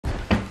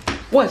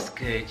What's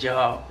good,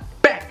 y'all?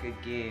 Back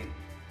again,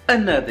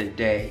 another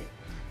day.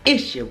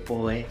 It's your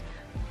boy,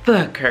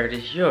 the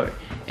Curtis York,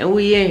 and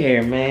we in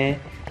here, man.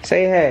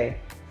 Say hey.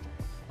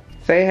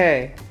 Say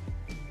hey.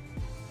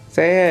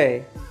 Say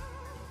hey.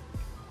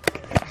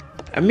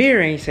 Amir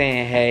ain't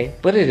saying hey,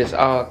 but it is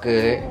all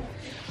good.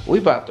 We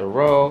about to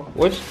roll.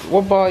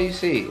 What ball you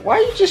see? Why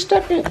you just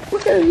stepping?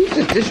 Look at you,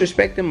 just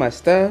disrespecting my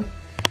stuff.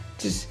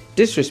 Just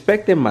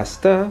disrespecting my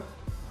stuff.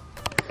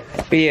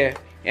 But yeah,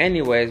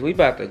 anyways, we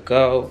about to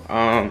go.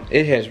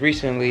 It has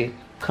recently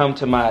come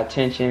to my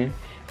attention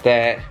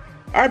that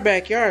our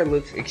backyard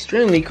looks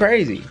extremely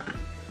crazy.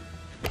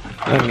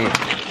 Let me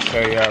show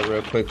y'all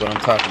real quick what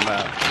I'm talking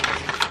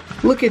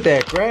about. Look at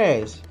that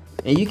grass.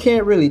 And you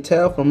can't really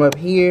tell from up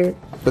here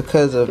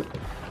because of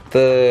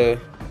the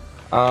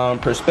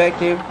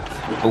perspective.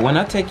 But when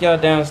I take y'all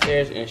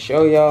downstairs and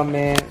show y'all,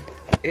 man,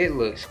 it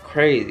looks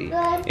crazy.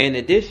 In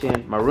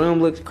addition, my room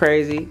looks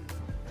crazy.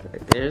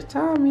 There's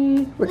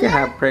Tommy. Look at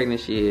how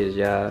pregnant she is,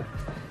 y'all.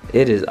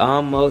 It is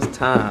almost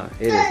time.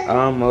 It is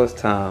almost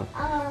time.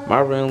 My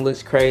room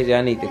looks crazy.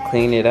 I need to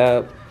clean it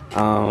up.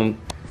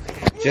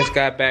 Just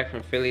got back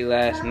from Philly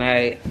last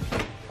night.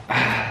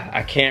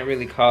 I can't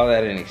really call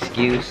that an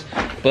excuse,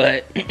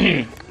 but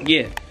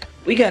yeah,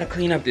 we gotta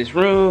clean up this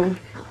room.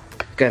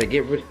 Gotta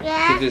get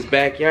this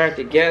backyard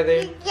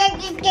together.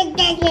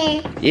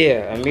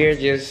 Yeah, Amir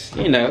just,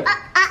 you know,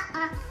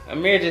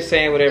 Amir just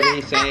saying whatever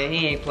he's saying.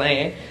 He ain't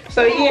playing.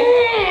 So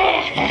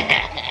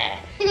yeah.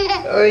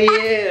 Oh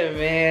yeah,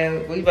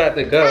 man. We about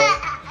to go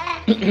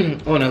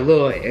on a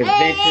little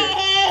adventure.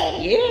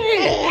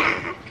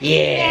 Yeah.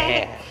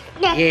 Yeah.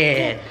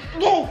 Yeah.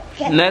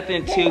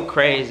 Nothing too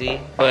crazy,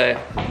 but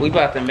we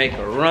about to make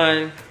a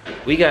run.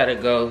 We gotta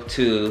go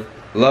to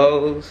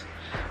Lowe's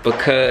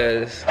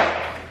because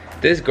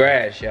this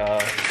grass,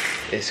 y'all,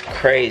 is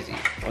crazy.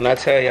 When I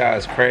tell y'all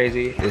it's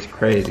crazy, it's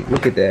crazy.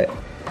 Look at that.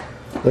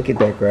 Look at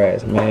that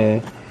grass,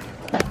 man.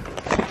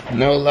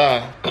 No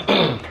lie.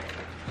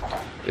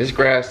 This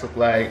grass look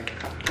like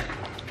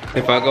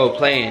if I go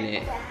play in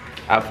it,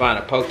 I'll find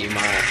a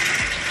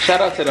Pokemon. Shout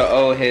out to the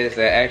old heads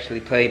that actually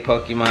played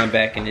Pokemon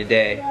back in the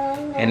day.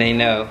 And they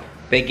know,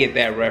 they get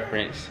that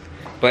reference.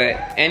 But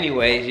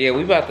anyways, yeah,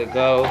 we about to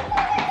go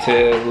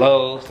to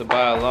Lowe's to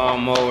buy a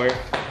lawnmower.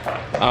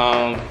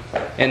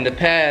 In the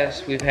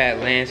past, we've had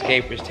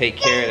landscapers take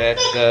care of that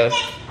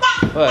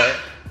stuff. But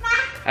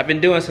I've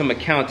been doing some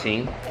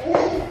accounting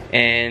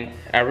and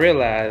I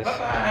realized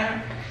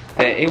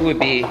that it would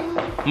be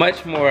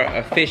much more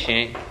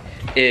efficient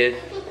if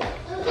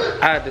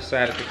I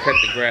decided to cut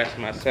the grass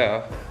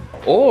myself.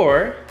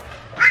 Or,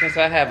 since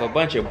I have a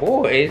bunch of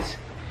boys,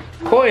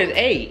 Boy is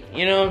 8,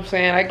 you know what I'm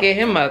saying? I get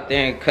him out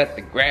there and cut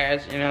the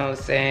grass, you know what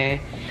I'm saying?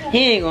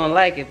 He ain't gonna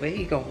like it, but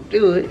he gonna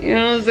do it, you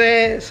know what I'm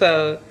saying?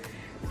 So,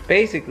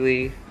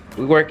 basically,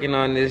 we're working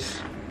on this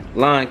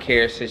lawn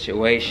care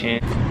situation.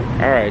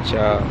 Alright,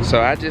 y'all, so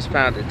I just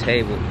found a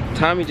table.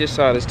 Tommy just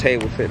saw this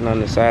table sitting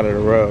on the side of the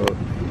road.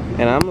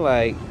 And I'm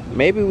like,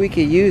 maybe we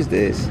could use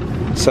this.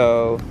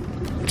 So,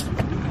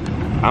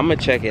 I'm gonna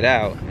check it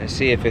out and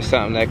see if it's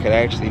something that could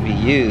actually be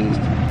used.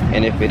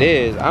 And if it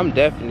is, I'm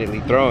definitely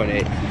throwing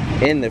it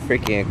in the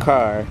freaking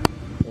car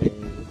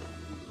and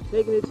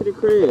taking it to the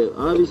crib.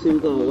 Obviously, we're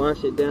gonna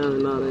wash it down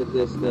and all that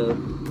good stuff.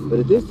 But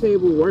if this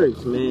table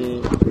works,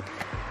 man,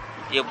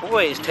 your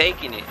boy is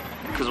taking it.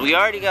 Cause we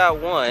already got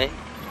one,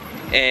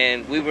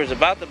 and we was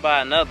about to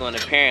buy another one.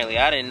 Apparently,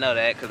 I didn't know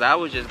that, cause I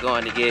was just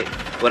going to get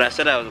what I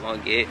said I was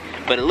gonna get.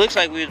 But it looks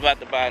like we was about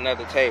to buy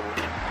another table.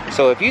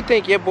 So if you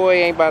think your boy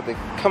ain't about to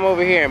come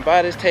over here and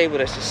buy this table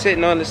that's just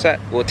sitting on the side,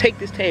 well, take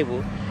this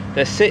table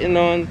that's sitting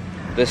on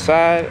the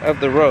side of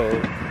the road,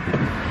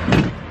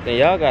 then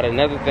y'all got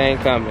another thing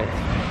coming.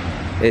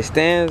 It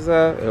stands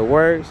up, it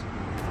works,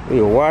 we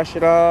will wash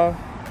it off,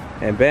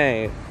 and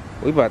bang,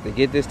 we about to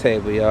get this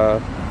table, y'all.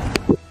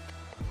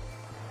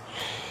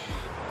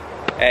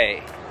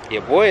 Hey,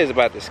 your boy is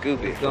about to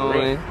scoop it.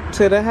 Going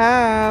to the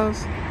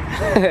house.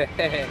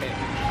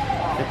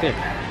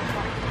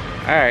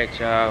 Alright,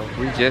 y'all,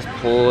 we just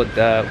pulled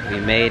up. We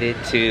made it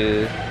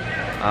to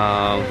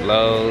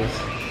Lowe's.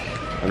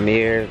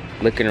 Amir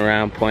looking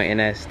around, pointing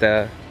at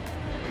stuff.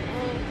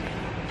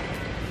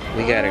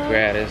 We gotta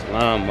grab this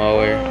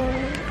lawnmower,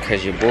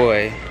 cause your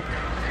boy,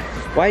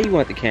 why you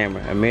want the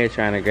camera? Amir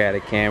trying to grab the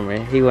camera.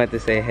 He want to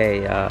say,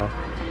 hey y'all,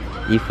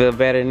 you feel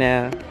better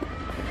now?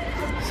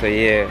 So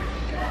yeah,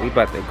 we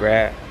about to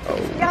grab,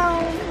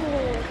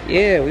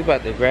 yeah, we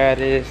about to grab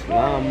this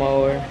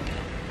lawnmower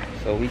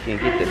so we can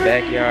get the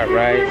backyard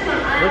right.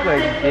 Looks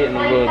like it's getting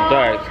a little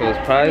dark, so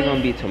it's probably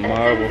gonna be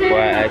tomorrow before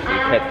I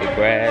actually cut the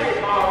grass.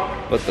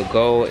 But the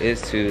goal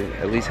is to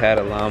at least have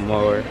a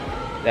lawnmower.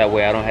 That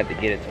way I don't have to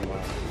get it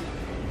tomorrow.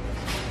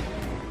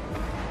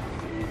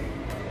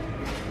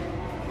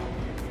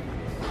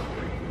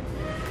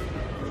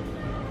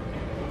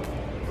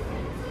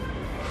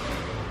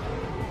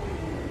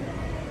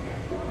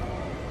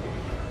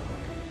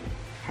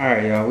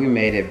 Alright, y'all, we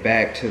made it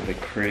back to the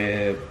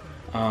crib.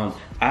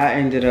 I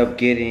ended up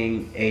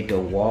getting a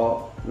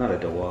DeWalt, not a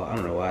DeWalt, I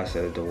don't know why I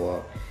said a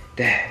DeWalt.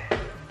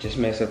 just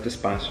messed up the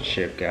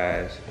sponsorship,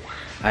 guys.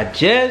 I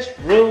just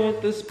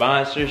ruined the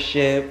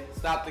sponsorship.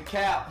 Stop the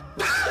cap.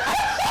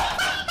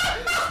 Stop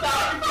the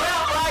cap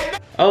right now.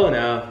 Oh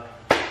no.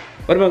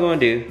 What am I gonna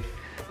do?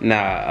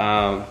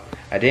 Nah,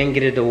 I didn't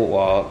get it to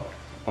walk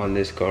on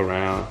this go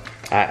round.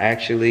 I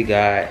actually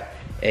got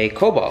a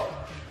Cobalt.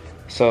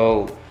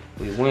 So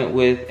we went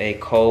with a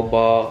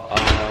Cobalt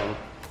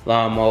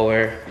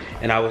lawnmower,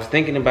 and I was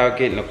thinking about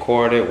getting a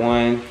corded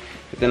one,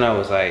 but then I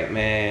was like,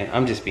 man,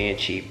 I'm just being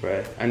cheap,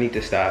 bro. I need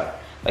to stop.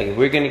 Like, if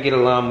we're gonna get a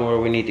lawnmower,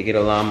 we need to get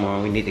a lawnmower,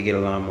 and we need to get a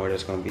lawnmower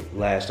that's gonna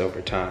last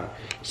over time.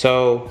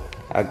 So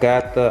I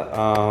got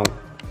the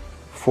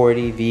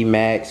 40 V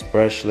Max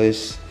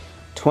brushless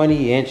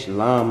 20-inch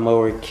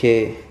lawnmower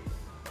kit,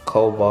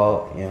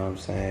 Cobalt, you know what I'm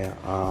saying?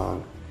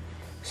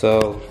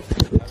 So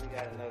we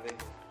got another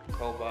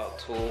Cobalt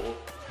tool.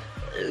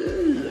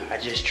 I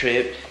just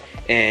tripped,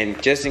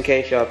 and just in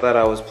case y'all thought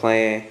I was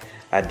playing,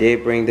 I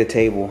did bring the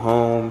table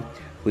home.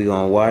 We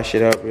gonna wash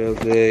it up real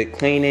good,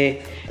 clean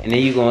it, and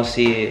then you gonna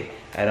see it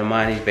at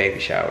Imanis baby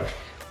shower.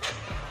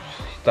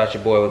 Thought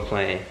your boy was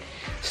playing.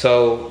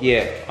 So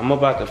yeah, I'm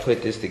about to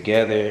put this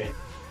together.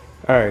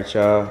 All right,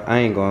 y'all, I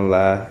ain't gonna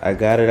lie. I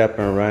got it up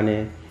and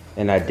running,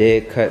 and I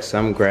did cut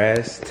some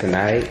grass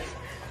tonight.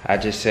 I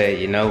just said,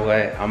 you know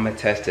what? I'm gonna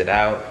test it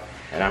out,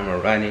 and I'm gonna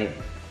run it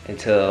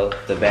until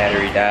the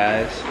battery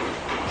dies.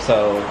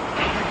 So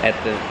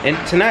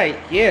tonight,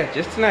 yeah,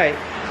 just tonight,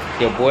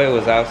 your boy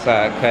was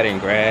outside cutting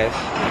grass.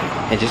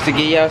 And just to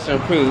give y'all some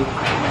proof,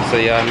 so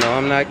y'all know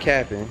I'm not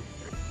capping,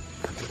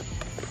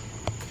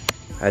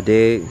 I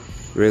did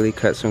really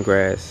cut some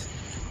grass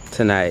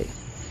tonight.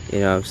 You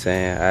know what I'm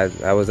saying?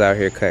 I was out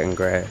here cutting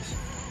grass.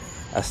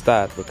 I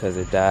stopped because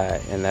it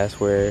died, and that's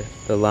where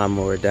the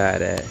lawnmower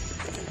died at.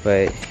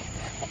 But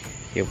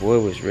your boy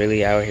was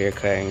really out here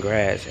cutting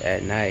grass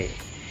at night.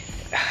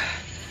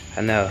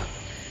 I know.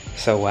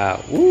 So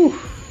wow. Woo.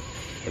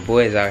 Your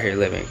boy's out here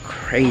living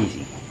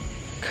crazy.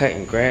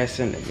 Cutting grass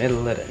in the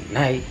middle of the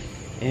night.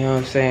 You know what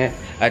I'm saying?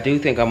 I do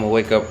think I'm gonna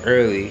wake up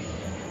early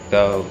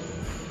though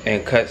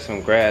and cut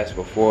some grass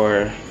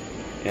before,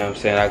 you know what I'm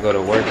saying, I go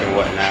to work and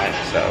whatnot.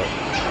 So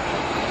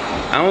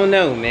I don't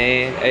know,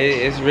 man.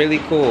 It's really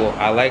cool.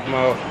 I like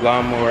my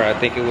lawnmower. I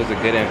think it was a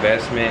good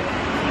investment.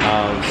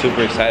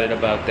 Super excited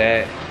about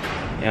that.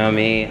 You know what I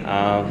mean?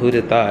 Who'd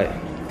have thought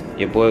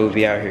your boy would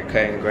be out here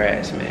cutting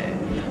grass, man?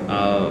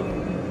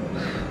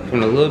 From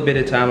the little bit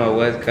of time I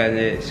was cutting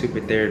it, super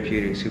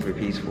therapeutic, super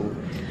peaceful.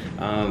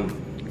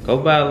 Go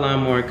buy a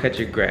lawnmower and cut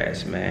your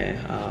grass, man.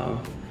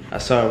 I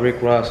saw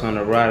Rick Ross on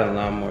the riding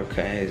lawnmower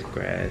cutting his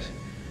grass.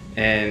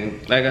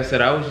 And like I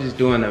said, I was just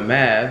doing the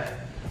math.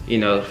 You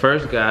know, the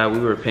first guy, we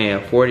were paying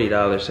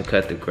 $40 to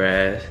cut the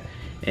grass,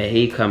 and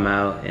he come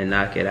out and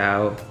knock it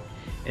out.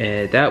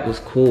 And that was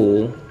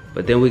cool.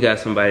 But then we got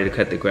somebody to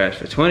cut the grass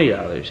for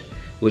 $20,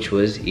 which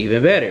was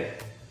even better.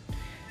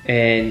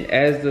 And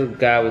as the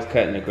guy was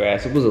cutting the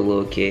grass, it was a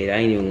little kid, I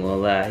ain't even gonna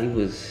lie. He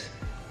was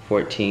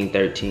 14,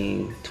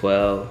 13,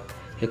 12.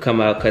 He'll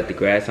come out, cut the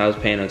grass, and I was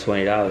paying him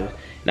 $20.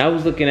 And I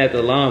was looking at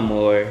the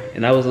lawnmower,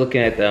 and I was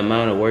looking at the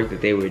amount of work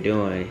that they were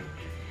doing.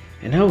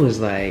 And I was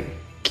like,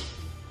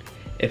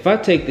 if I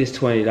take this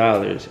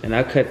 $20 and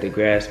I cut the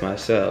grass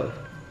myself,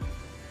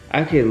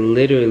 I could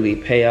literally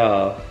pay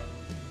off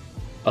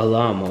a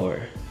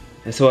lawnmower.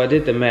 And so I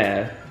did the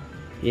math.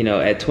 You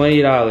know, at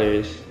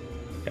 $20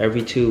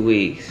 every 2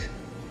 weeks,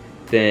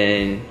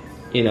 then,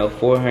 you know,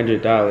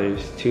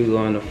 $400, 2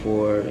 going to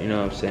 4, you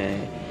know what I'm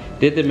saying?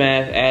 Did the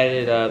math,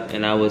 added it up,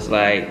 and I was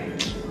like,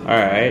 all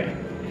right.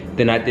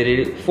 Then I did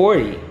it at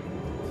 40.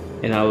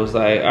 And I was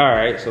like, all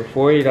right, so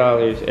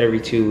 $40 every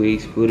 2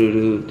 weeks,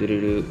 boo-doo-doo,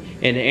 doo-doo-doo.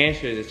 And the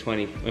answer is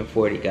 20 and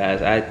 40,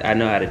 guys. I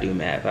know how to do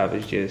math. I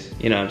was just,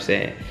 you know what I'm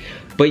saying?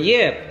 But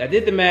yeah, I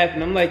did the math,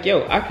 and I'm like,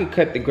 yo, I could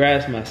cut the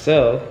grass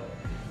myself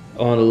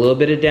on a little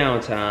bit of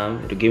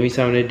downtime. It'll give me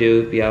something to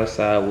do, be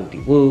outside,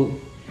 whoop-de-whoop.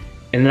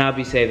 And then I'll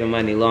be saving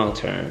money long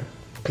term.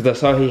 Because I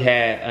saw he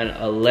had an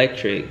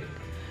electric,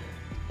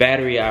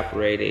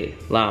 battery-operated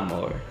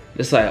lawnmower.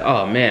 It's like,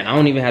 oh man, I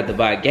don't even have to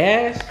buy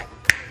gas.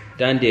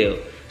 Done deal.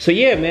 So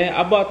yeah, man,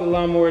 I bought the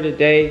lawnmower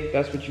today.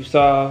 That's what you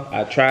saw.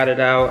 I tried it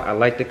out. I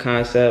like the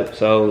concept.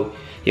 So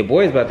your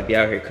boy's about to be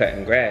out here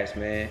cutting grass,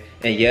 man.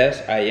 And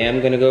yes, I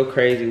am gonna go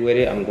crazy with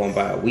it. I'm gonna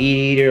buy a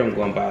weed eater. I'm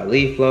gonna buy a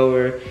leaf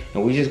blower,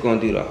 and we're just gonna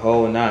do the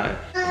whole 9.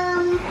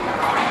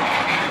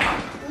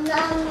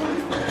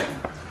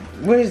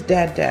 Where's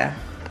Dada?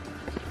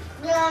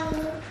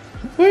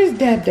 Where's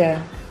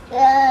Dada?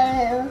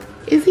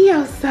 Is he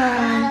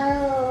outside?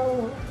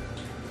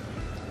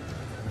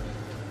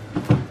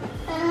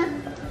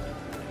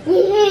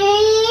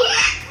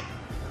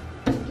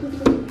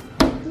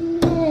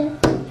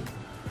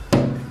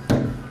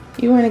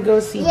 You want to go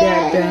see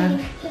Dada?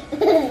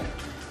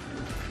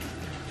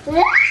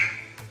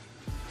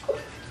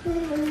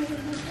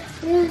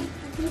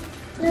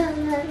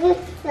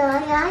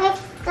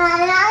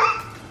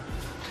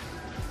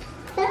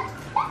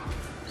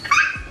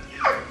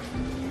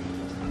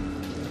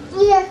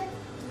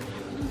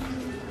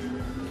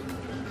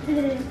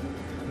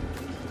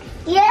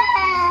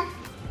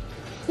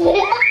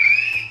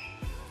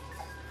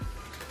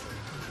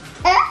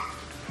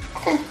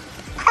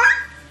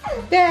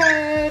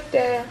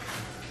 Da.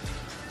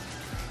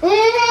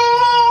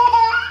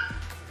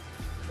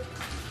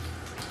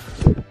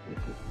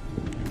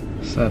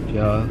 What's up,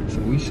 y'all? So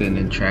we sitting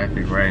in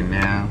traffic right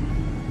now.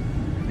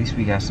 At least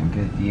we got some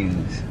good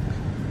views.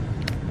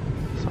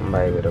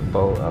 Somebody with a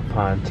boat, a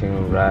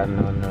pontoon, riding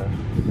on the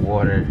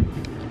water.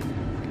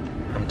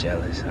 I'm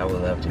jealous. I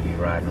would love to be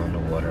riding on the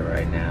water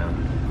right now.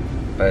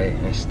 But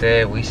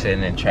instead, we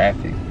sitting in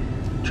traffic,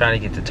 trying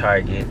to get to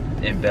Target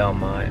in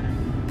Belmont.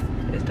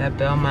 Is that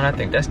Belmont? I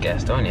think that's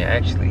Gastonia,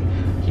 actually.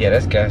 Yeah,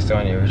 that's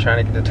Gastonia. We're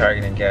trying to get to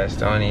Target in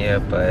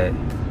Gastonia, but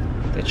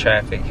the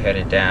traffic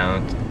headed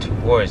down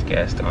towards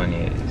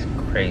Gastonia is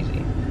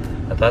crazy.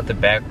 I thought the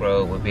back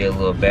road would be a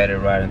little better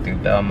riding through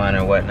Belmont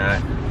and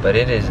whatnot, but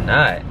it is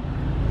not.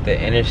 The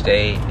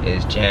interstate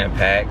is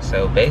jam-packed,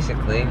 so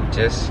basically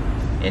just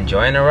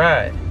enjoying the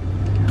ride.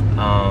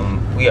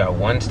 We are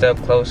one step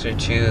closer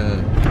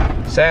to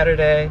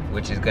Saturday,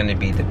 which is going to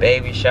be the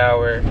baby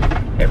shower.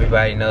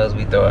 Everybody knows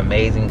we throw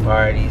amazing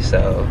parties,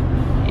 so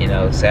you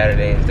know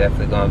Saturday is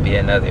definitely going to be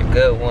another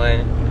good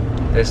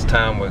one. This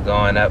time we're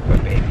going up for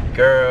baby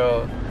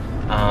girl.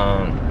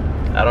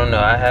 I don't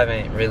know, I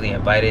haven't really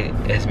invited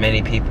as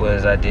many people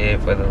as I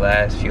did for the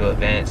last few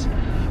events,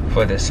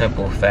 for the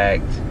simple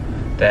fact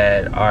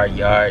that our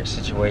yard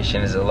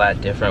situation is a lot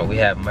different. We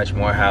have much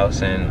more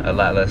house and a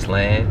lot less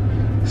land,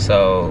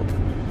 so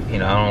you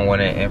know, I don't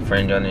want to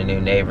infringe on the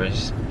new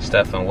neighbors'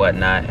 stuff and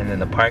whatnot. And then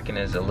the parking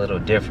is a little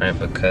different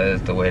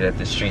because the way that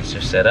the streets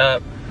are set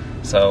up.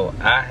 So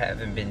I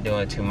haven't been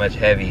doing too much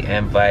heavy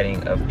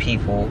inviting of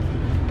people,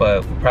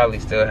 but we'll probably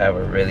still have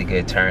a really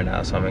good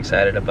turnout, so I'm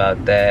excited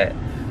about that.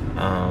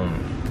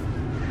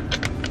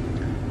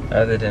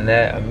 Other than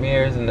that,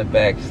 Amir's in the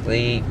back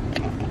asleep.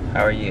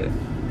 How are you?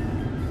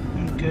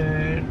 I'm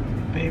good.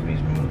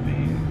 Baby's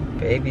moving.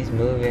 Baby's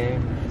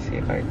moving. Let's see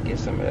if I can get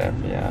some of that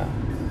for y'all.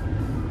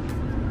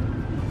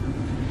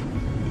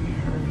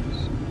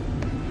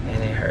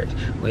 And it hurts.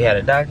 We had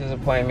a doctor's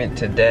appointment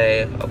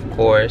today, of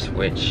course,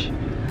 which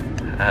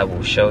I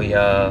will show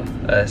y'all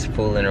us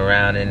fooling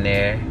around in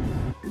there.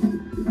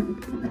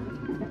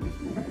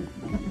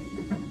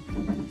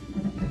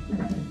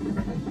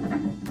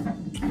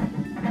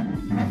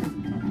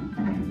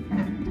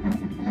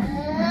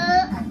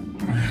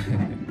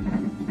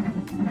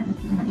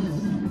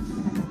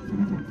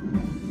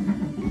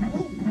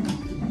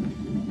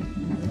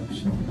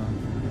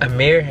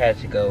 Amir had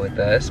to go with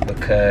us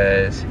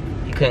because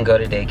he couldn't go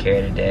to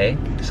daycare today,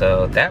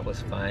 so that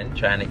was fun,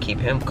 trying to keep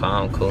him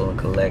calm, cool, and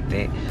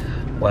collected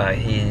while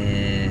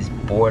his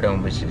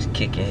boredom was just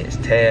kicking his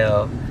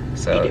tail.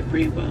 So he did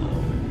pretty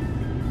well.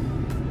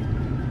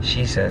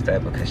 She says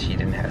that because she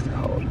didn't have to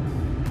hold him.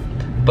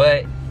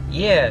 But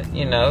yeah,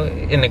 you know,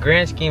 in the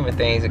grand scheme of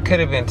things, it could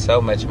have been so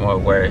much more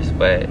worse,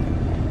 but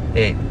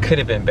it could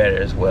have been better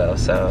as well.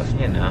 So,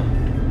 you know,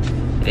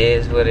 it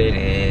is what it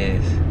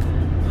is.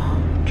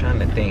 Trying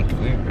to think, do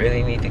we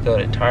really need to go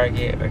to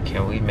Target, or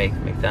can we make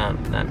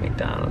McDonald's, not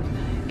McDonald's,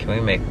 can we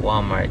make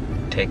Walmart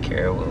take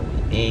care of what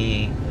we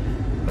need?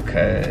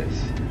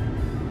 Because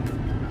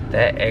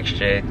that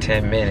extra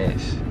 10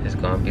 minutes is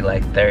going to be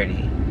like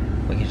 30.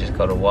 We can just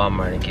go to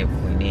Walmart and get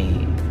what we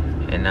need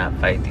and not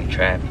fight through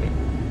traffic.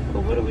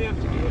 But what do we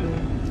have to do?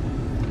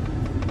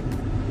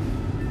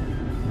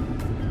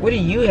 What do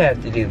you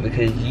have to do?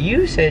 Because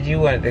you said you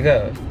wanted to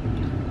go.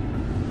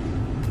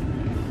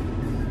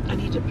 I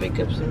need to pick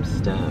up some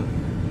stuff.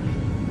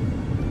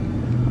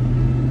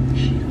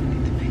 She don't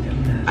need to pick up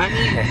that. I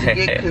need to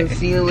get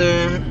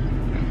concealer.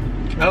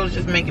 I was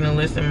just making a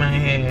list in my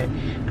head.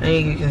 I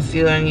need to get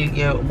concealer. I need to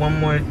get one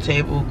more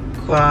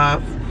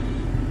tablecloth.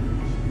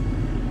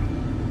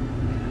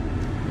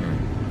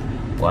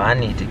 Well, I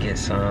need to get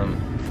some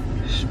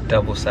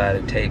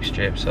double-sided tape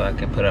strips so I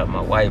can put up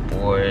my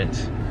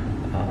whiteboards.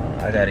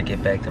 I gotta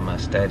get back to my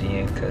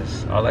studying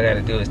because all I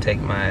gotta do is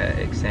take my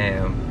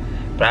exam.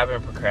 But I've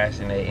been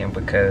procrastinating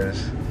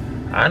because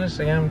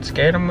honestly I'm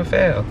scared I'm gonna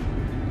fail.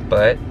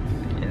 But,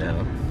 you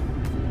know,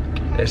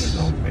 it's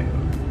Don't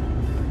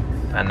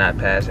fail. I'm not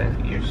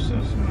passing. You're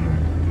so smart.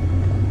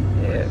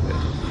 Yeah, but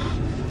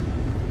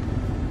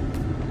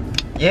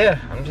yeah,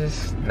 I'm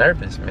just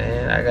nervous,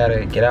 man. I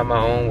gotta get out my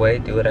own way,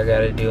 do what I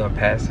gotta do, and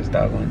pass this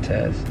doggone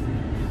test.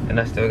 And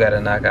I still gotta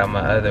knock out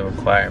my other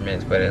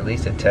requirements, but at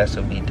least the test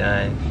will be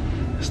done.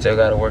 I still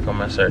gotta work on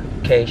my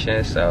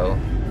certification, so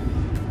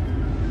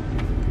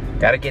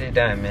gotta get it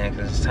done, man,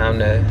 because it's time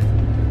to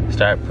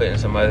start putting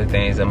some other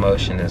things in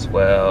motion as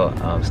well.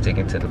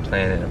 Sticking to the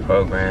plan and the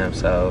program,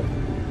 so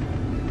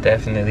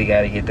definitely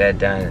gotta get that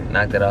done,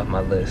 knock that off my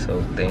list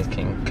so things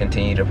can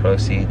continue to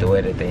proceed the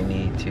way that they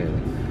need to.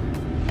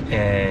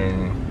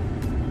 And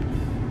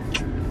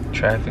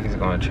traffic is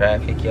going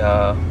traffic,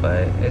 y'all,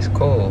 but it's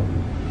cool,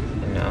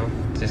 you know.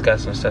 Just got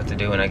some stuff to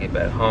do when I get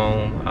back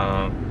home.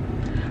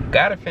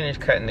 Gotta finish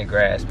cutting the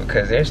grass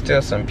because there's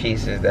still some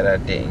pieces that I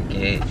didn't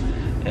get,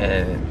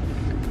 and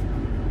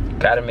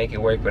gotta make it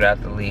work without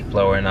the leaf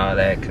blower and all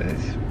that,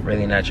 because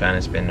really not trying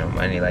to spend no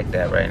money like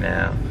that right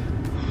now.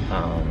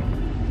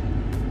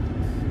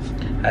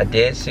 I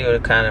did see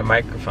what kind of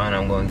microphone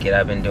I'm gonna get.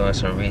 I've been doing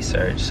some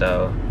research,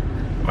 so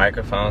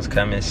microphone's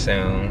coming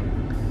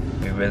soon.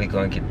 We're really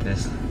gonna get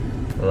this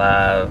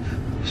live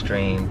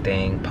stream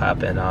thing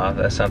popping off.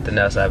 That's something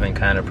else I've been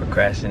kind of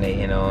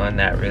procrastinating on,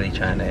 not really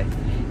trying to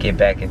get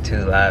back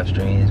into live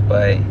streams,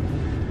 but I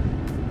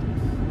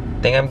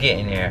think I'm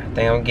getting there. I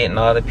think I'm getting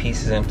all the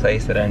pieces in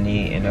place that I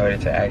need in order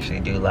to actually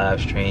do live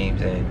streams.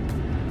 And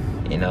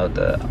you know,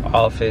 the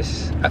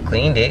office, I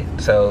cleaned it,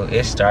 so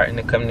it's starting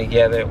to come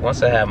together.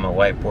 Once I have my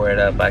whiteboard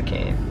up, I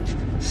can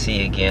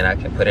see again. I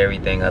can put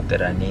everything up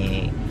that I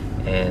need,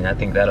 and I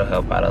think that'll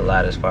help out a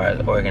lot as far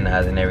as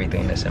organizing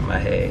everything that's in my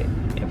head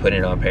and putting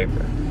it on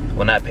paper.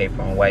 Well, not paper,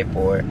 on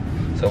whiteboard.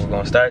 So we're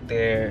gonna start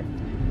there,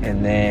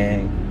 and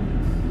then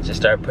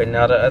just start putting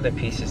all the other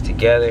pieces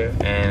together.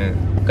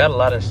 And got a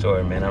lot in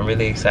store, man. I'm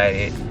really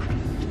excited.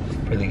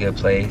 Really good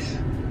place.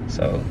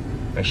 So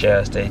make sure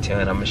y'all stay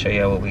tuned. I'm gonna show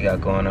y'all what we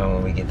got going on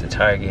when we get to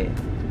Target.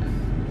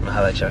 I'm gonna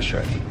holla at y'all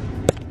shortly.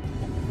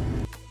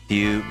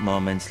 Few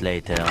moments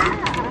later.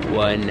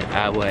 1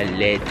 hour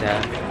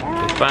later,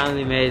 we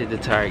finally made it to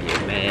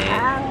Target,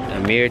 man.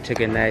 Amir took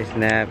a nice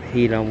nap.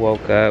 He done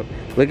woke up.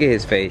 Look at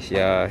his face,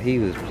 y'all. He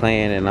was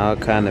playing in all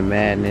kind of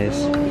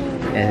madness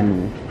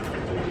and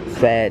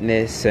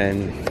sadness,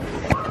 and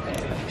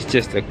it's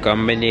just a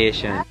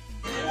combination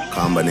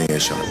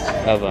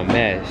of a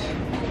mess.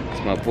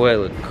 My boy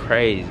look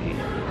crazy.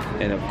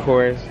 And of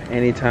course,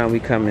 anytime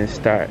we come and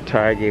start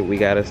Target, we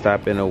gotta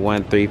stop in the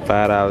 $1, $3,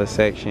 $5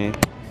 section,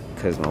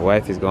 because my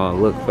wife is gonna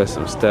look for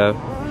some stuff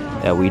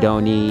that we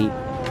don't need.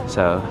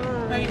 So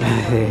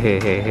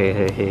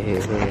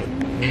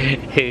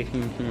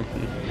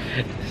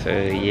so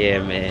yeah,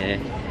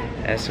 man,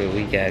 that's what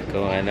we got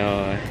going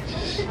on.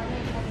 Just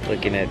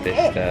looking at this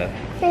stuff.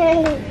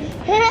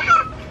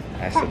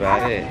 That's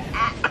about it.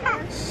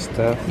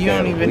 Stuff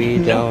that we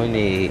don't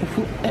need.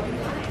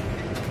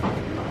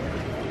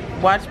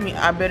 Watch me,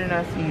 I better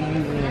not see you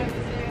using it.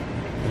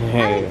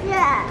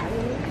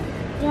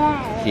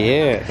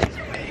 Yeah.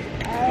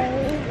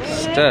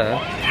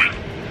 Stuff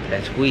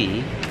that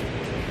we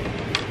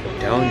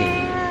don't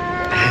need.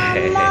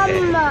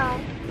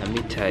 Let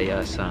me tell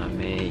y'all something,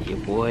 man. Your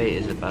boy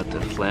is about to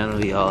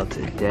flannel y'all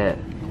to death.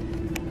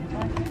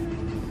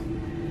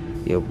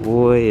 Your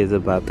boy is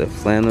about to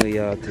flannel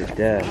y'all to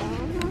death.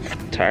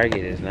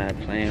 Target is not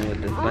playing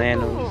with the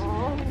flannels.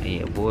 And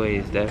your boy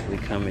is definitely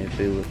coming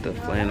through with the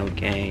flannel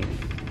game.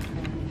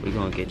 We're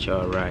gonna get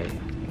y'all right.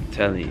 I'm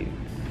telling you.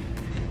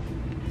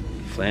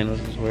 Flannels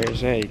is where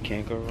it's at. You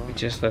can't go wrong. We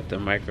just left the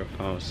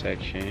microphone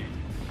section.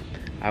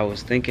 I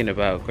was thinking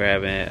about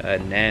grabbing a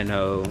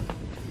Nano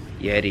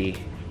Yeti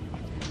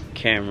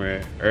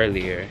camera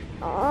earlier.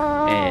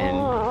 And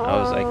I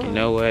was like, you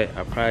know what?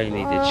 I probably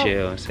need to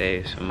chill and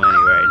save some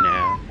money right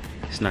now.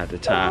 It's not the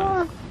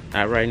time.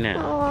 Not right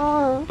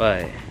now.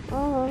 But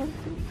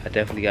I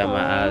definitely got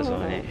my eyes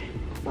on it.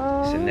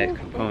 It's the next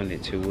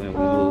component to when we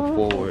move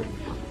forward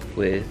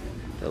with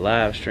the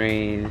live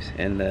streams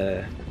and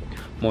the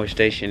more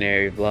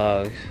stationary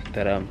vlogs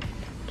that I'm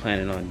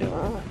planning on doing.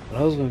 Well,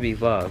 those would be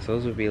vlogs.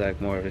 Those would be like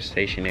more of a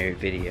stationary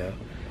video.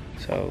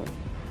 So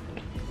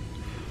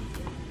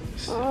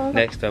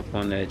next up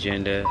on the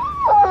agenda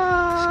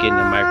is getting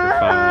the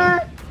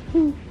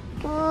microphone.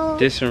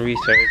 Did some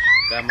research.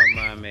 Got my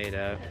mind made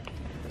up.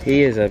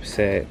 He is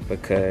upset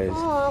because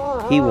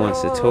he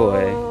wants a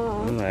toy.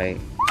 I'm like,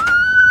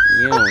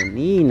 you don't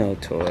need no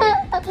toy.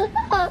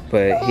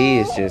 But he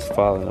is just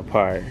falling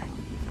apart.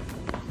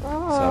 So,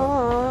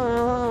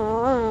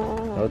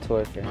 no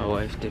toy for him. My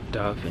wife dipped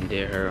off and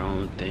did her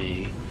own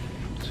thing.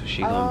 So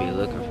she gonna be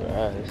looking for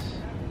us.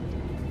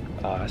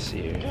 Oh, I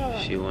see her.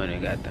 She went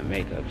and got the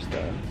makeup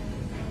stuff.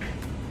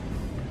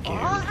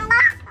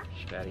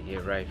 She gotta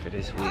get right for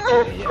this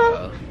weekend,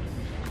 y'all.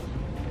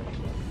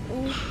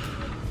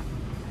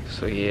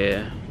 So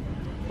yeah,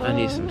 I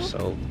need some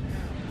soap.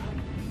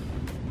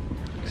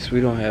 Cause we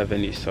don't have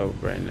any soap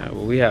right now.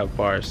 Well, we have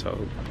bar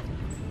soap,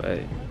 but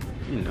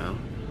you know,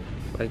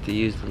 I like to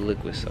use the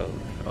liquid soap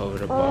over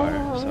the bar.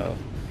 So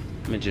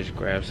I'm gonna just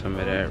grab some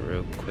of that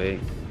real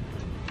quick.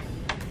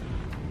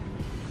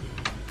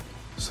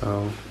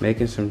 So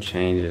making some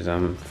changes.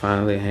 I'm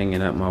finally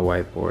hanging up my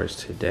whiteboards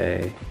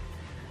today.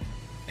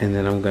 And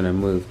then I'm gonna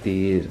move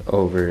these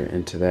over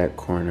into that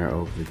corner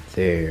over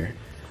there.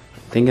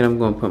 Thinking I'm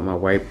gonna put my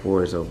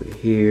whiteboards over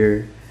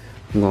here.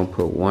 I'm gonna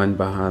put one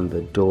behind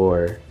the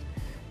door,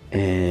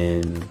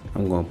 and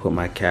I'm gonna put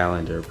my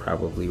calendar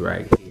probably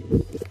right here.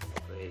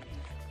 But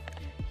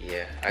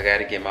yeah, I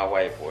gotta get my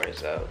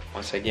whiteboards up.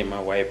 Once I get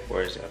my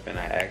whiteboards up and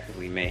I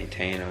actively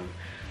maintain them,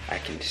 I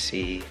can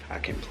see, I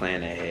can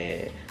plan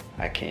ahead,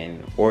 I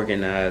can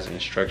organize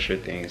and structure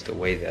things the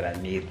way that I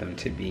need them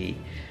to be.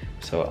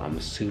 So I'm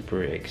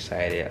super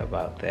excited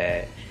about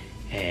that,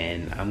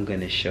 and I'm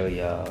gonna show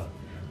y'all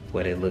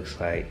what it looks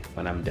like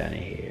when I'm done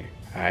in here.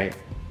 Alright?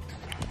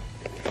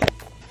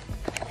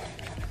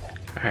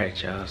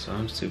 Alright, y'all, so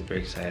I'm super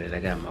excited. I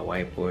got my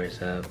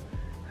whiteboards up.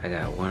 I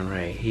got one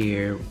right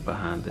here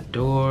behind the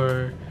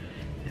door,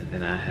 and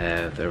then I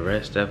have the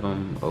rest of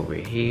them over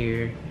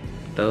here.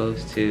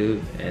 those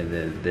two, and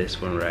then this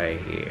one right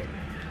here.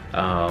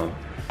 I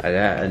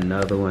got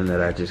another one that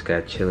I just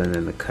got chilling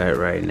in the cut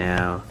right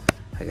now.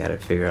 I gotta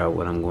figure out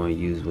what I'm going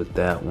to use with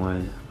that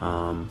one.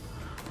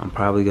 I'm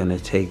probably gonna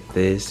take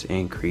this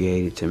and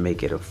create it to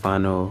make it a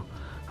funnel.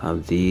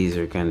 These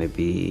are gonna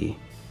be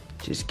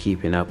just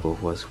keeping up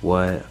with what's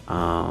what.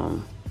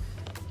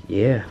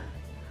 Yeah.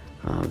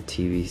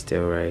 TV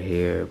still right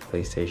here,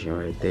 PlayStation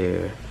right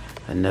there,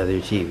 another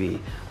TV.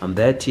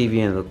 That TV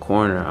in the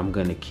corner I'm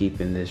gonna keep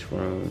in this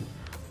room.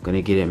 I'm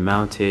gonna get it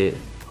mounted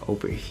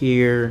over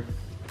here.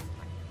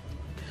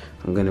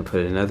 I'm gonna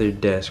put another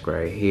desk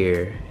right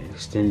here and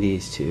extend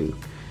these two.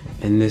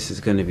 And this is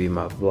gonna be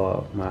my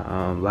vlog,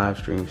 my live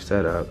stream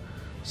setup.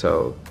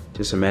 So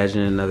just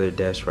imagine another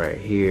desk right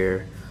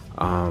here.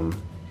 Mount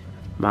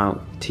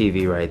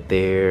TV right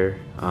there.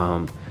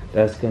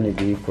 That's gonna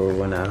be for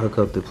when I hook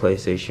up the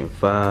PlayStation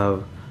 5.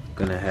 I'm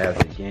gonna have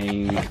the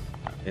game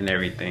and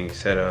everything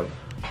set up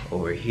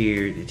over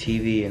here, the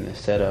TV and the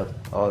setup,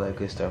 all that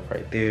good stuff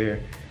right there.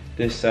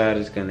 This side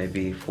is gonna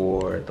be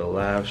for the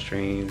live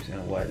streams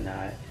and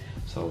whatnot.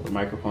 So the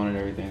microphone and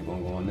everything is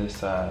gonna go on this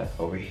side.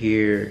 Over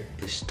here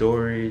is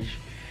storage,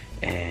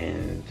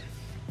 and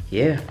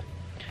yeah,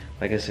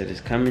 like I said,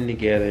 it's coming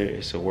together.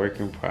 It's a work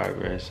in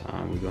progress.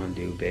 We're gonna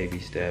do baby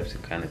steps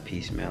and kind of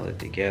piecemeal it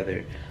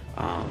together.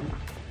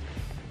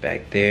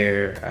 Back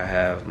there, I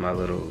have my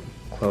little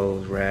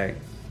clothes rack,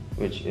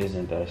 which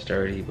isn't that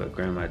sturdy, but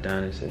Grandma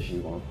Donna says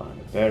she's gonna find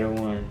a better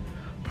one.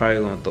 Probably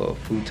gonna throw a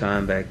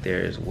futon back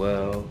there as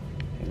well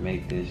and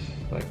make this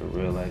like a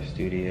real life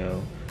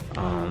studio.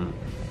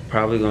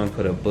 Probably gonna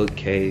put a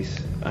bookcase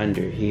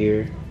under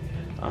here,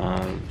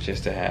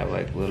 just to have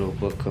like little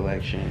book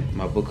collection,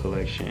 my book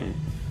collection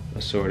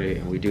assorted.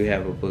 And we do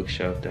have a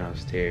bookshelf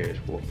downstairs,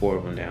 well, 4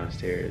 of them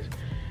downstairs.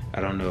 I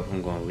don't know if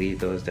I'm gonna leave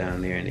those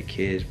down there in the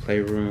kids'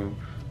 playroom,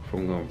 or if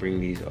I'm gonna bring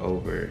these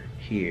over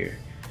here.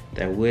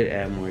 That would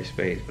add more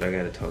space, but I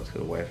gotta talk to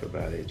the wife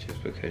about it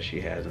just because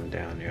she has them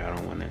down there. I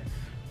don't wanna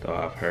throw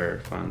off her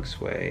feng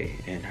shui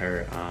and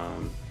her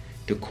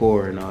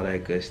decor and all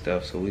that good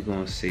stuff, so we're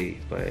gonna see.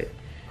 But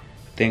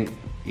I think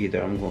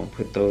either I'm gonna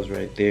put those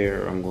right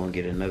there, or I'm gonna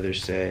get another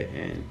set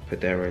and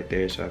put that right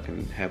there so I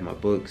can have my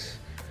books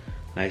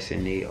nice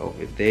and neat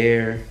over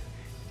there.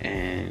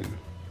 And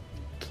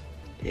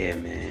yeah,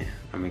 man,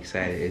 I'm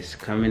excited. It's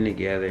coming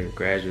together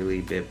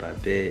gradually, bit by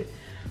bit.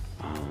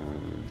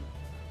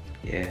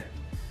 Yeah,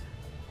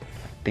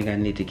 I think I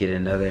need to get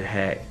another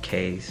hat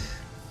case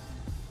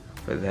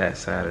for that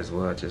side as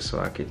well, just so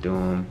I could do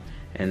them.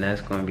 And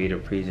that's gonna be the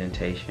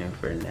presentation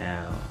for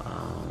now.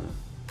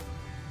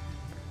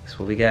 That's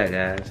what we got,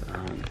 guys.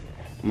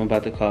 I'm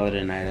about to call it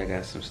a night. I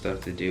got some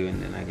stuff to do,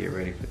 and then I get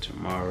ready for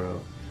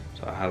tomorrow.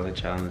 So I'll holler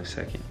at y'all in a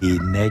second. The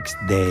next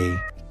day.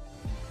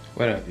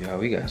 What up, y'all?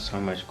 We got so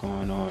much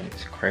going on.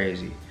 It's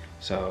crazy.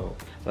 So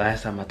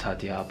last time I talked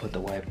to y'all, I put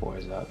the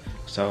whiteboards up.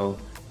 So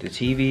the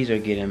TVs are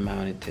getting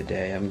mounted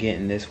today. I'm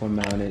getting this one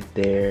mounted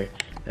there.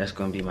 That's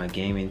gonna be my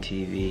gaming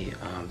TV.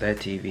 That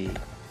TV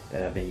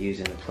that I've been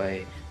using to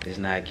play is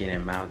not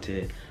getting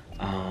mounted.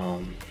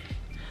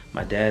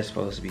 My dad's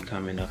supposed to be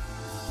coming up.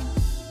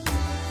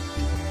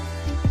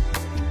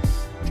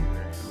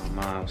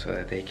 My mom, so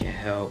that they can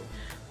help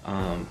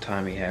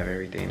Tommy have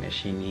everything that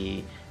she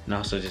needs, and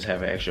also just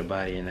have an extra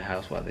body in the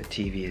house while the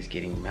TV is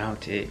getting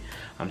mounted.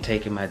 I'm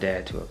taking my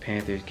dad to a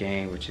Panthers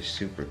game, which is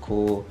super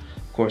cool.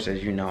 Of course,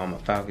 as you know, I'm a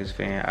Falcons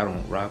fan. I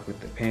don't rock with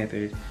the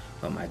Panthers,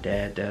 but my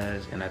dad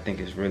does, and I think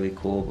it's really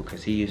cool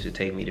because he used to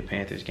take me to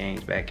Panthers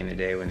games back in the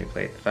day when they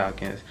played the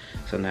Falcons.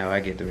 So now I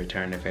get to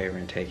return the favor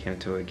and take him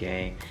to a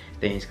game.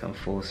 Things come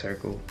full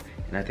circle,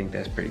 and I think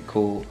that's pretty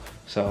cool.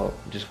 So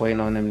I'm just waiting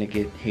on them to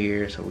get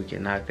here so we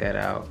can knock that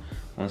out.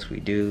 Once we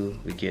do,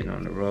 we're getting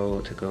on the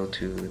road to go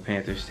to the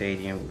Panthers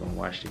Stadium. We're gonna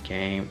watch the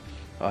game,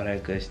 all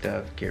that good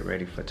stuff, get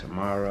ready for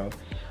tomorrow.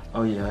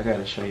 Oh yeah, I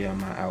gotta show y'all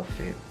my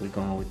outfit. We're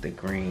going with the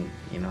green,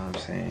 you know what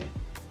I'm saying?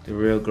 The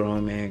real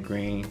grown man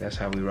green, that's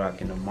how we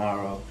rocking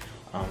tomorrow.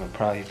 I'll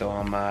probably throw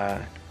on my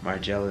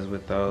Margielas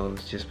with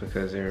those just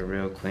because they're a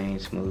real clean,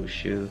 smooth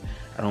shoe.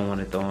 I don't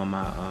wanna throw on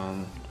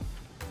my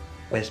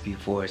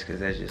SB4s because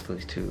that just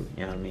looks too,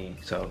 you know what I mean?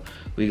 So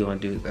we're gonna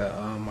do the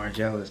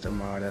Margielas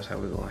tomorrow. That's how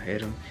we're gonna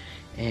hit them.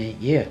 And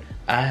yeah,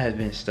 I have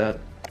been stuck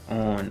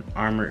on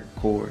Armored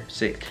Core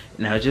 6.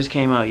 Now it just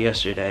came out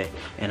yesterday,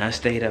 and I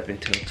stayed up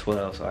until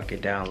 12 so I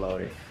could download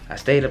it. I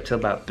stayed up till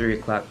about 3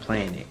 o'clock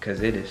playing it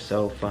because it is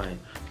so fun.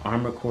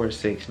 Armored Core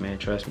 6, man,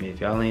 trust me,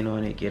 if y'all ain't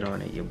on it, get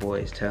on it. Your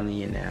boy is telling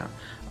you now.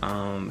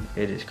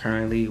 It is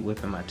currently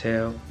whipping my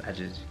tail. I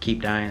just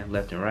keep dying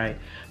left and right,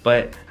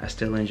 but I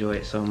still enjoy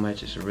it so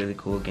much. It's a really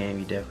cool game.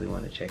 You definitely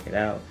want to check it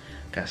out.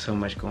 Got so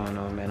much going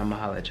on, man. I'm gonna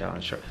holler at y'all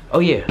in short. Oh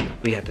yeah,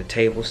 we got the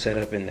table set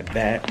up in the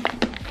back.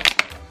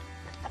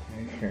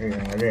 Show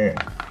y'all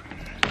that.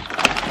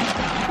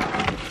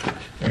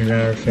 You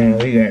know what I'm saying?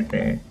 We got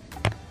that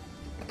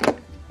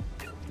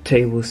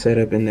table set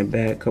up in the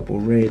back, couple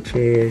red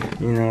chairs,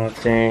 you know what I'm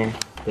saying?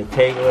 The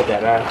table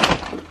that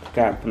I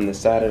got from the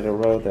side of the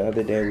road the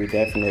other day, we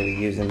definitely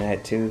using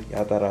that too.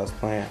 Y'all thought I was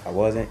playing, I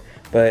wasn't.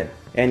 But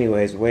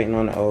Anyways, waiting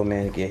on the old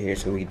man to get here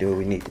so we can do what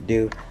we need to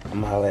do.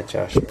 I'm gonna holler at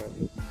y'all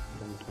shortly.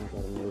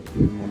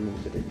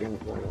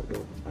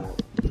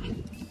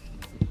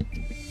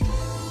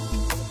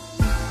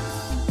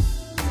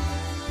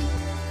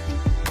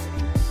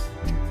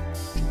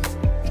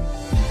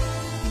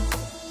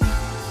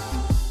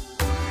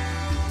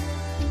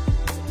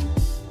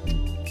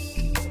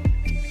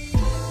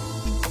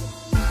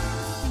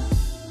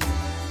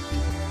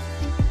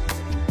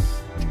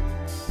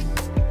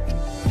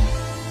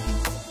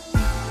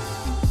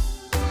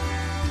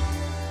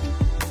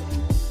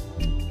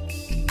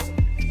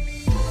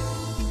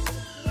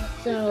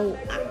 So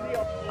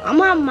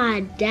I'm at my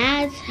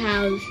dad's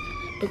house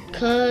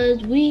because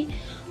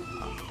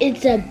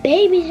it's a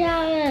baby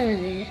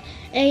shower.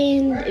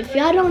 And if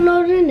y'all don't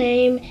know the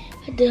name,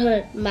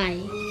 my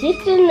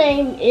sister's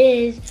name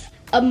is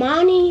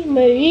Imani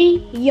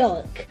Marie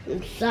York.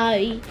 I'm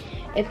sorry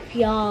if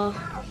y'all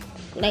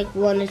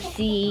want to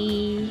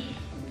see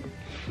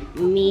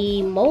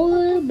me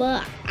more,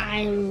 but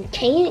I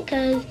can't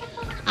because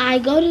I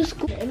go to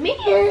school.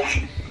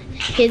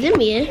 Here's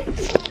Amir.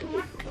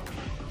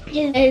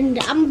 And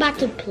I'm about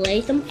to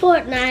play some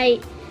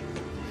Fortnite.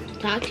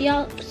 Talk to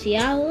y'all. See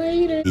y'all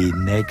later. The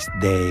next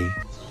day.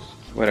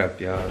 What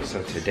up, y'all?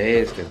 So today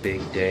is the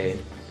big day.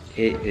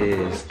 It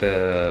is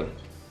the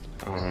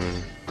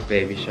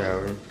baby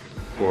shower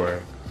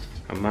for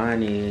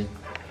Imani.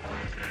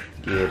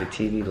 Yeah, the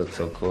TV looks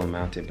so cool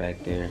mounted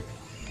back there.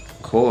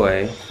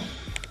 Koi,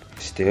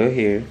 still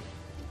here.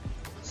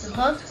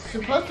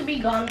 Supposed to be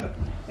gone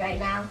right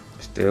now.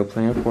 Still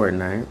playing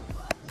Fortnite.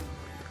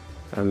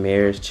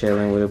 Amir is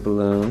chilling with a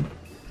balloon.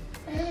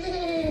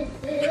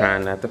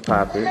 Trying not to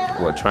pop it.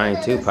 Well, trying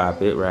to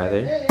pop it,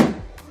 rather.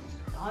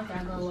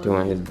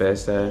 Doing his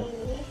best at it.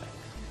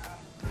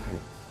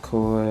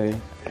 Koi.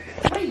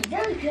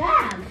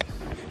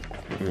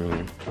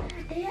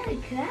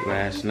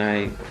 Last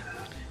night,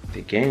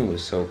 the game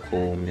was so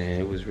cool,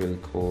 man. It was really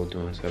cool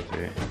doing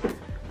something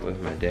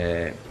with my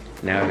dad.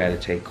 Now I gotta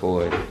take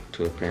Koi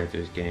to a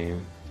Panthers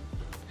game.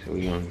 So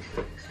we're gonna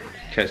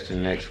catch the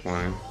next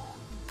one.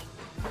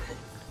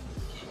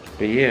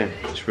 But yeah,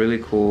 it's really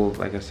cool.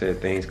 Like I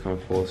said, things come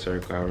full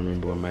circle. I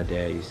remember when my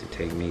dad used to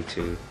take me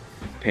to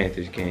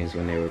Panthers games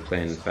when they were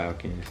playing the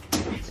Falcons,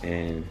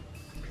 and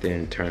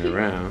then turn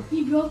around.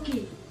 He broke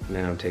it.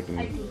 Now I'm taking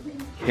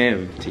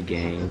him to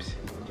games,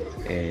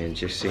 and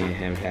just seeing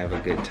him have a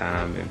good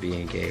time and be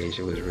engaged,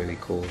 it was really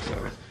cool.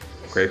 So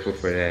grateful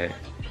for that.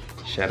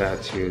 Shout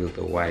out to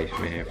the wife,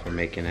 man, for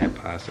making that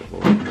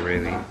possible.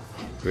 Really,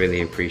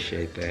 really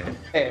appreciate that.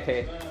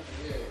 Hey.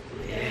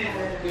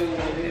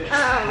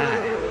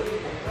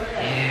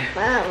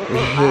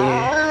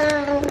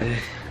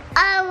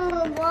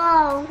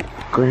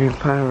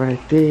 Grandpa right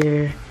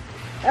there.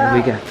 And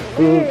we got the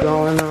food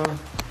going on.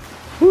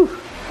 Whew.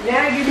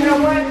 Now you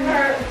know what,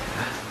 Kurt?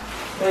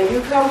 When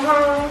you come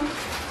home,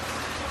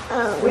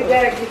 we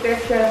gotta get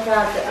that stuff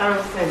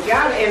out the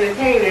y'all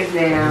entertainers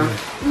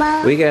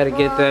now. We gotta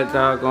get that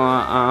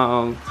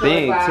doggone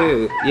thing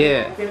too.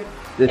 Yeah.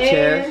 The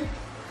chest.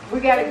 We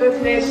gotta go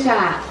to that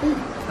shop.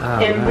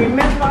 And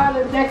remember all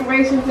the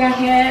decorations I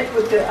had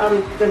with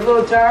the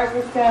little jars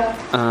and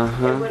stuff?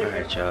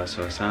 Alright, y'all,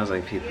 so it sounds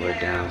like people are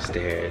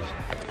downstairs.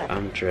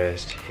 I'm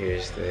dressed.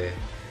 Here's the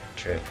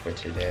drip for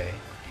today.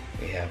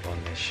 We have on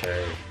the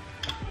shirt,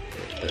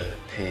 the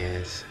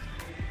pants,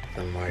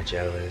 the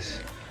Margielas.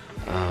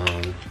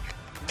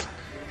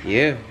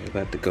 Yeah, we're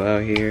about to go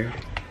out here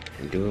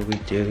and do what we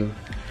do.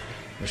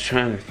 I was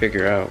trying to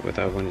figure out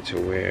whether I wanted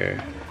to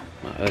wear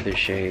my other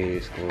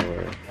shades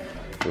or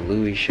the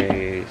Louis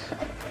shades,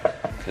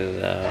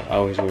 because I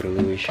always wear the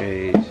Louis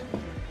shades,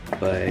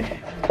 but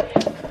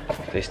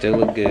they still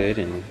look good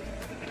and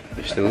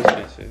they're still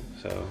expensive,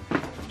 so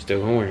I'm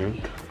still gonna wear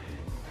them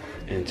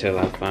until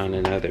I find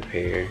another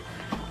pair.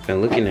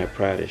 Been looking at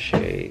Prada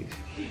shades,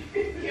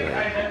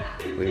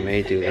 but we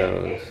may do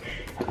those.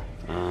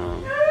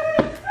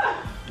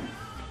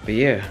 But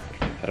yeah,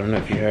 I don't know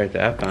if you heard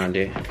that. I found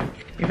it.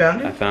 You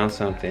found it? I found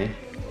something.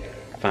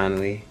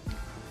 Finally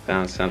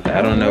found something.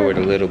 I don't know where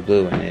the little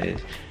blue one is,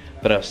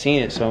 but I've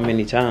seen it so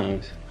many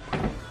times.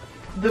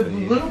 The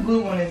little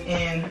blue one is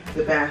in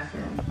the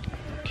bathroom.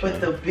 Okay.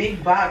 But the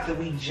big box that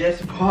we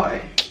just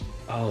bought.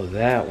 Oh,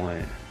 that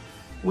one.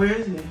 Where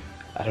is it?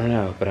 I don't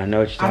know, but I know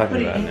what you're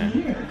talking about now.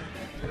 Here.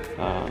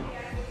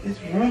 This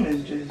room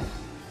is just...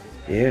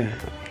 Yeah.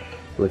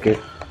 Look at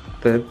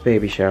the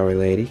baby shower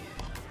lady.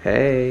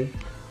 Hey.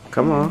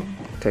 Come on.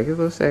 Take a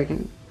little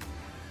second.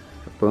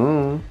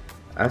 Boom.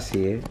 I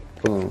see it.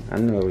 Boom. I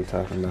know what we're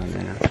talking about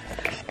now.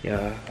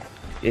 Y'all,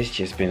 it's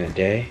just been a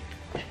day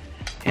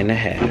and a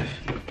half.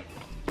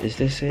 Is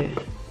this it?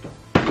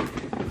 Yeah,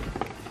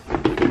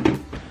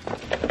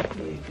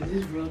 because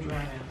it's real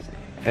dry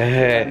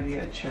outside. Be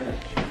at church.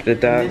 The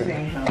dog This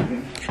ain't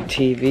helping.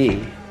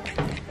 TV.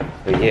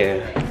 But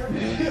yeah.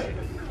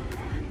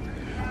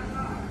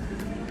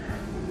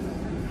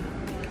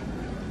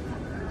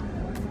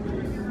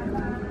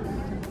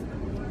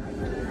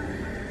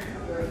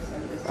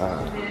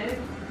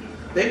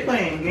 They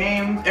playing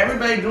games.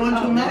 Everybody doing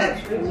too much.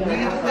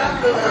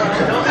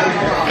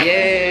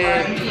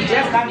 Yeah.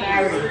 Just got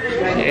married.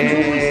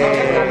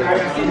 Yeah.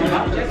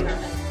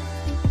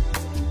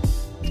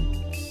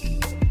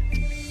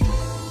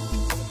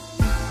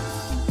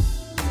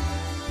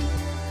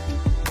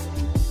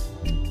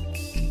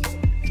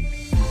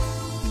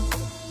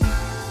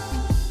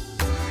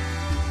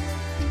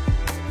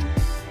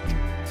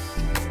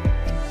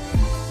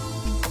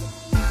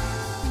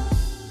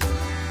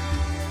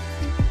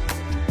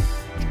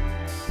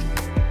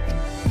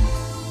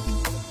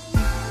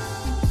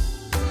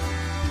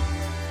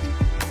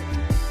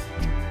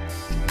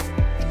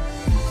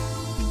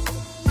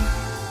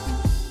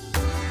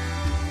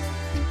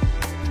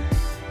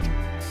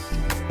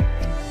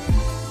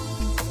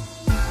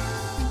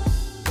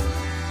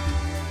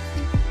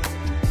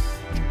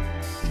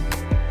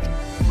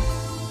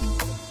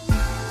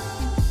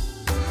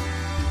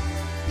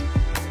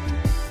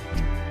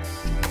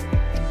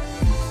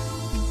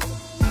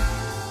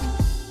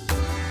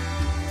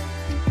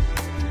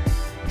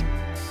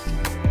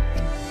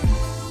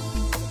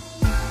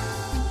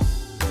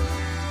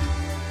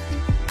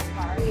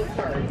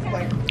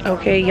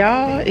 Okay,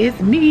 y'all, it's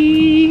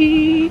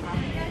me.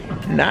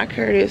 Not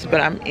Curtis, but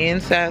I'm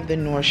inside the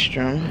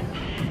Nordstrom.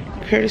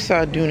 Curtis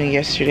saw Duna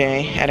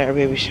yesterday at our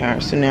baby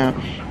shower, so now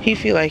he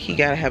feel like he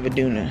gotta have a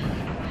Duna.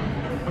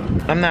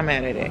 I'm not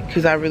mad at it,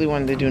 because I really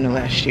wanted the Duna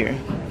last year.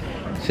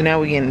 So now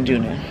we're getting a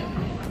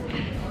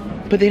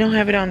Duna. But they don't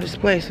have it on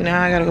display, so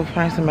now I gotta go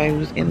find somebody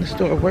who's in the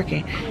store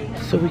working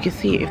so we can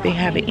see if they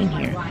have it in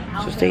here.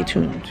 So stay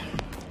tuned.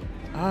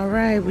 All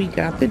right, we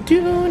got the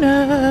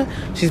Duna.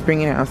 She's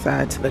bringing it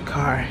outside to the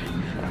car.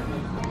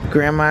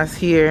 Grandma's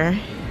here.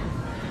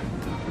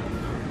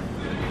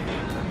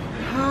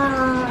 All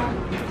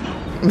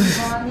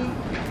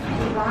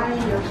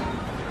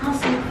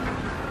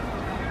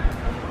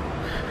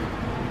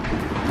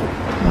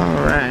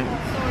right.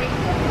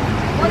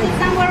 Was it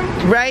somewhere?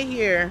 Right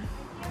here.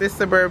 This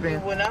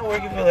Suburban. We're not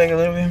working for like a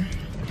little bit.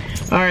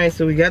 All right,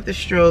 so we got the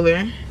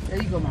stroller.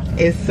 There you go, Mom.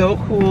 It's so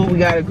cool. We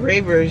got a gray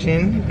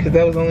version because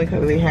that was the only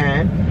color they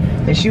had.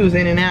 And she was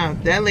in and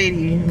out. That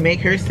lady make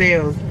her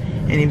sales.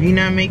 And if you're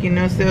not making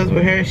no sales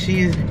with her,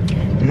 she's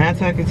not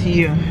talking to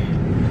you.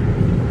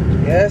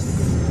 Yes.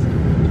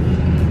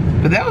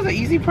 But that was an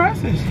easy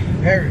process.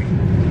 Very.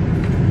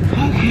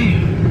 Okay.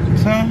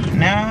 So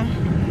now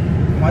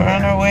we're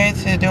on our way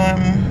to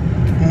doing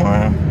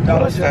more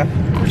little stuff.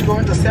 Who's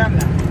going to Sam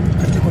now?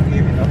 I think we'll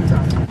give enough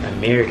time.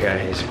 Amir got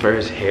his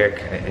first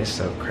haircut. It's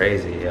so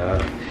crazy,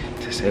 y'all.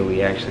 To say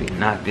we actually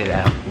knocked it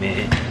out,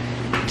 man.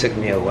 It took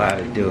me a while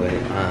to do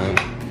it.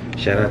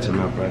 Shout out to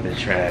my brother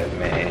Trav,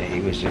 man. He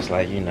was just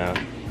like, you know,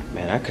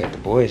 man, I cut the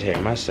boys' hair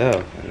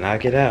myself and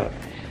knock it out.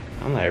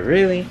 I'm like,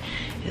 really?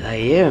 He's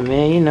like, yeah,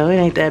 man, you know, it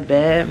ain't that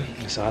bad.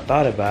 So I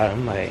thought about it.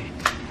 I'm like,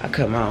 I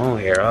cut my own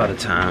hair all the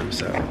time.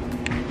 So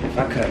if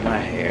I cut my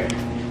hair,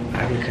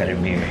 I can cut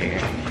Amir hair.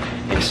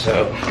 And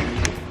so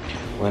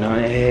went on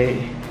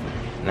ahead,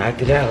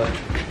 knocked it out,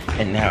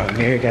 and now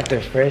Amir got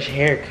their fresh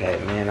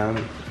haircut, man.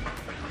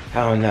 I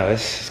don't know,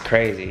 it's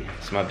crazy.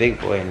 It's my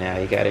big boy now.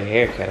 He got a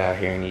haircut out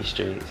here in these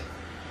streets.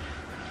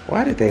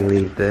 Why did they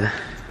leave the,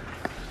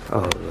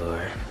 oh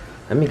Lord.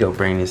 Let me go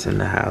bring this in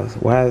the house.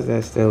 Why is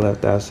that still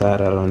left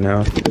outside? I don't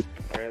know.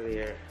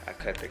 Earlier, I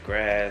cut the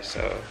grass,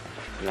 so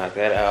knock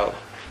that out.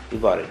 We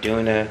bought a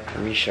Duna. Let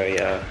me show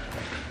y'all.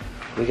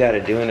 We got a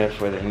Duna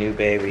for the new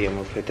baby, and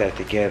we'll put that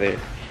together,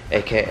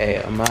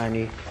 AKA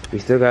Imani. We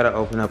still gotta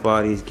open up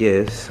all these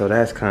gifts, so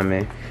that's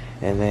coming.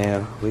 And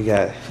then we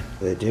got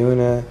the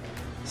Duna,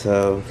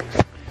 so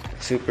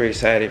super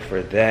excited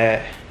for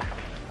that.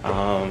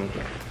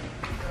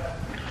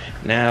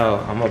 Now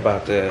I'm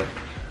about to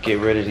get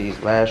rid of these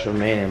last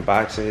remaining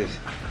boxes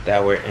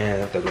that were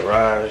in the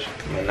garage.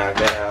 I'm gonna knock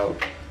that out,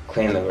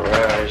 clean the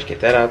garage, get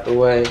that out the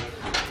way.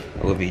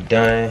 We'll be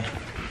done.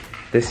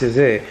 This is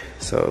it.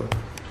 So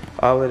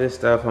all of this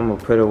stuff I'm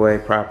gonna put away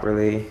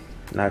properly,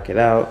 knock it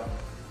out.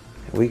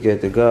 We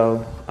good to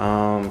go.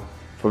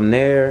 From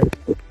there,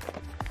 I'm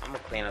gonna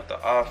clean up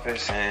the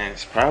office and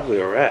it's probably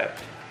a wrap.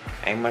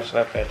 Ain't much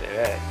left after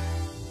that.